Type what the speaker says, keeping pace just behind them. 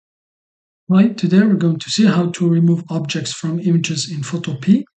Right, today we're going to see how to remove objects from images in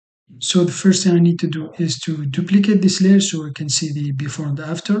Photopea. So the first thing I need to do is to duplicate this layer so we can see the before and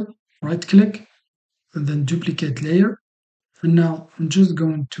after. Right click and then duplicate layer. And now I'm just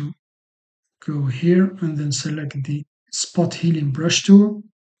going to go here and then select the spot healing brush tool.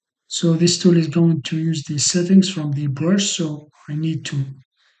 So this tool is going to use the settings from the brush. So I need to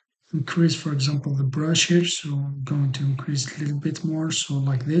increase, for example, the brush here. So I'm going to increase a little bit more. So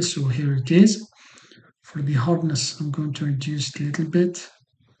like this. So here it is. For the hardness, I'm going to reduce a little bit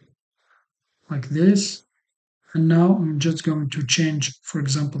like this. And now I'm just going to change, for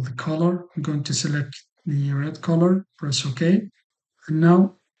example, the color. I'm going to select the red color, press OK. And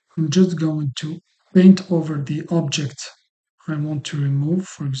now I'm just going to paint over the object I want to remove.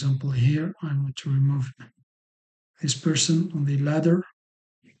 For example, here I want to remove this person on the ladder.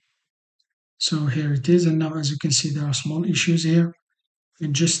 So here it is. And now, as you can see, there are small issues here. I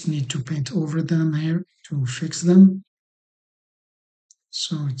just need to paint over them here to fix them.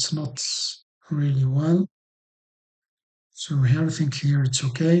 So it's not really well. So here, I think here it's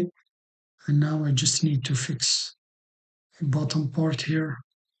okay. And now I just need to fix the bottom part here.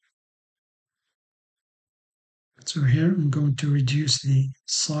 So here I'm going to reduce the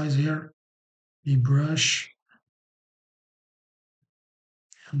size here, the brush,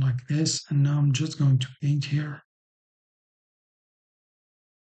 and like this. And now I'm just going to paint here.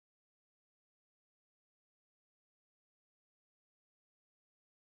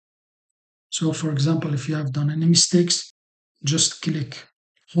 So for example, if you have done any mistakes, just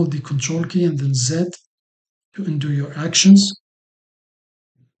hold the control key and then Z to undo your actions.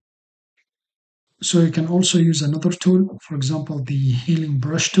 So you can also use another tool, for example, the healing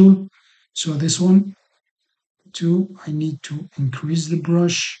brush tool. So this one too, I need to increase the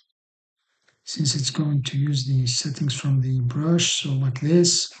brush since it's going to use the settings from the brush. So like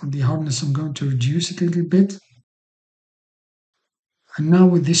this, for the hardness, I'm going to reduce it a little bit. And now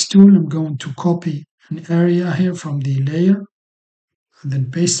with this tool, I'm going to copy an area here from the layer and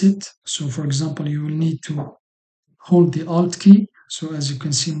then paste it. So for example, you will need to hold the Alt key. So as you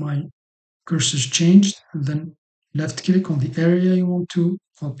can see, my cursor's changed, and then left click on the area you want to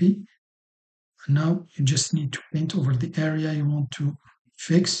copy. And now you just need to paint over the area you want to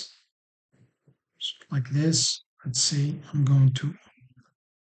fix. So like this. Let's say I'm going to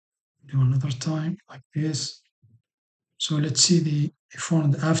do another time like this. So let's see the before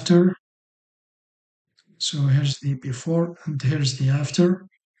and after. So here's the before and here's the after.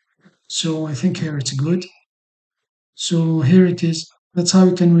 So I think here it's good. So here it is. That's how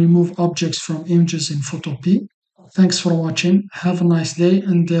you can remove objects from images in Photopea. Thanks for watching. Have a nice day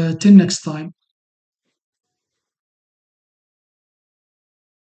and till next time.